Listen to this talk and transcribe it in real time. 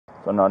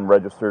It's an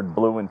unregistered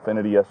blue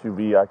Infinity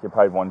SUV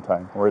occupied one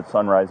time. We're at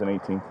Sunrise in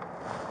 18th.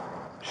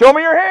 Show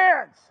me your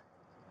hands!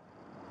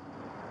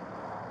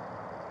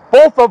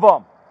 Both of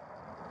them!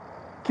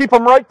 Keep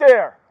them right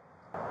there.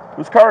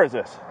 Whose car is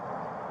this?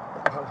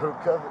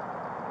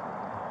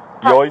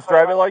 You always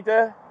drive it like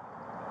that?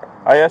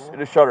 I asked you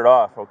to shut it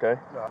off, okay?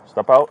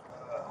 Step out.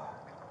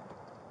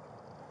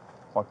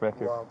 Walk back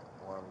here.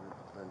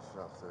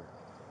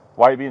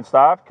 Why are you being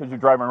stopped? Because you're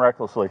driving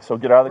recklessly. So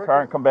get out of the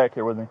car and come back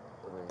here with me.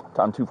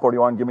 On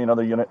 241, give me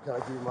another unit. Can I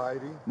give you my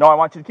ID? No, I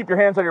want you to keep your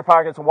hands out of your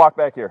pockets and walk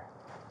back here.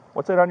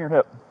 What's that on your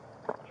hip?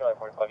 Charlie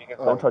 45. You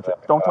can Don't touch it.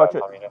 Don't touch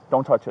it.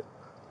 Don't touch it.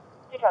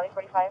 Charlie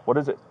 45. What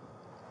is it?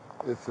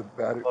 It's a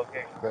battery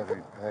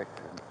pack.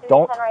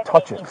 Don't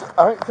touch it.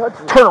 I ain't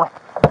touching it. Turn around.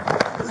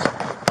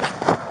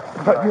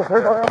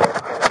 Turn around.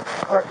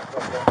 All right.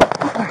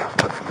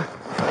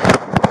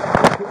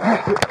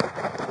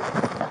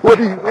 What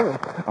are you doing?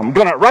 I'm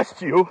gonna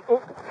arrest you.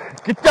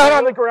 Get down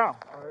on the ground.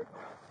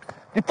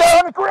 Get down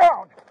on the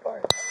ground.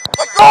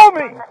 Let go of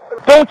me.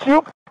 Don't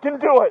you fucking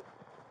do it.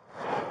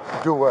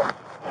 Do what?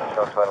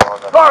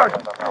 Guard.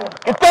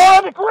 Get down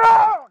on the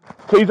ground.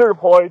 Taser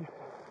deployed.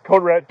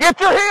 Code red. Get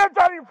your hands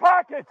out of your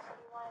pockets.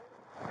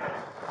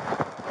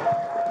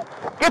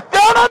 Get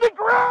down on the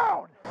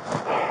ground.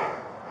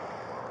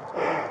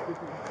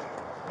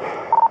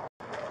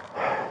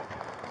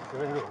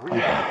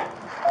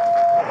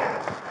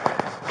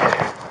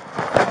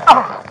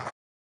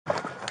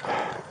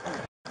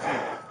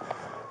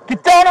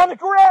 Get down on the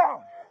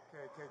ground.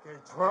 Okay.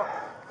 Trump.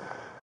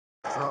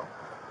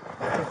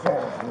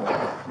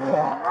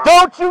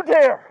 Don't you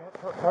dare.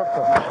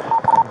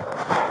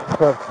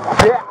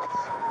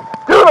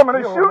 Dude, I'm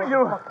gonna shoot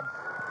you.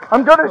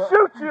 I'm gonna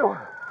shoot you.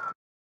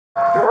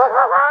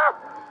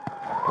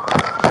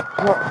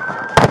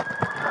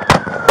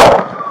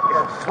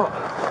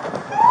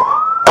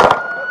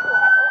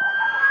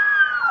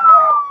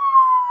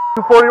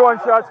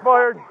 .241 shots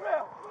fired.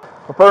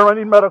 Affirm, I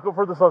need medical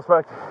for the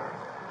suspect.